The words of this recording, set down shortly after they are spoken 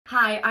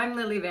Hi, I'm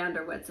Lily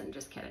Vander Woodsen,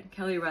 just kidding,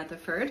 Kelly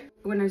Rutherford.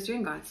 When I was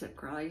doing Gossip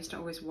Girl, I used to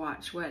always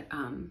watch what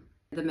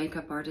the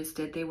makeup artists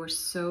did. They were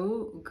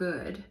so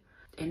good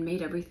and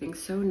made everything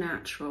so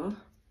natural.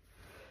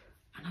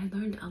 And I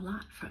learned a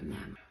lot from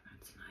them.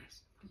 That's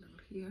nice, a little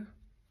here.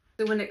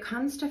 So when it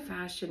comes to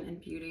fashion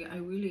and beauty, I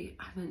really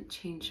haven't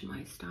changed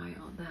my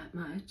style that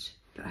much.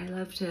 But I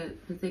love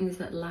the things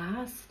that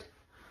last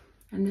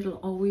and it'll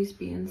always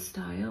be in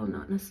style,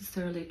 not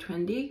necessarily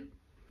trendy.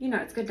 You know,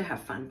 it's good to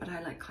have fun, but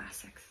I like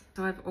classics.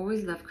 So I've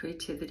always loved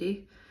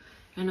creativity,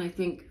 and I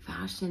think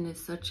fashion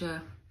is such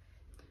a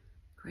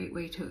great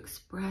way to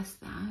express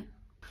that.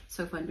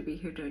 So fun to be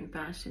here during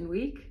Fashion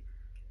Week.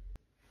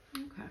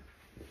 Okay,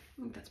 I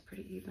think that's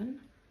pretty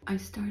even. I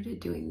started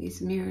doing these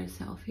mirror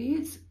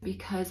selfies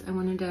because I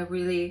wanted to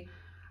really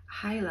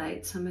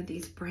highlight some of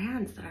these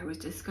brands that I was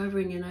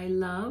discovering and I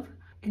love,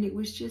 and it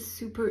was just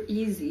super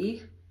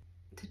easy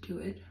to do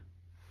it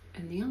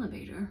in the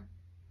elevator.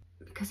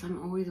 Because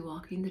I'm always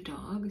walking the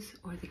dogs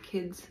or the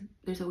kids,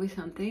 there's always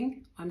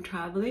something. I'm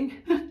traveling.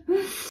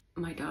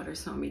 My daughter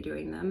saw me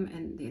doing them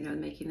and, you know,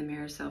 making the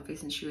mirror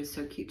selfies, and she was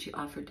so cute. She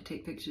offered to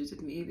take pictures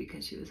of me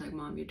because she was like,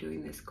 Mom, you're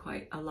doing this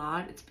quite a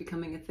lot. It's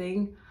becoming a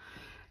thing.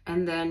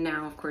 And then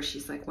now, of course,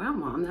 she's like, wow,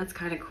 Mom, that's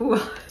kind of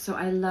cool. So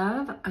I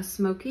love a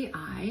smoky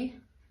eye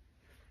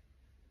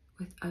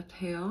with a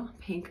pale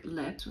pink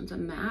lip. This one's a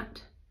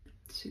matte,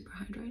 super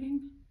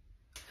hydrating.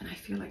 And I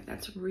feel like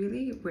that's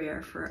really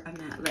rare for a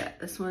matte lip.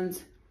 This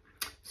one's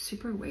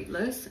super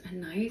weightless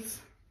and nice.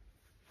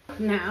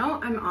 Now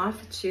I'm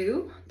off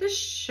to the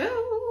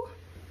show.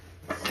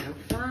 So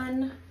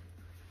fun.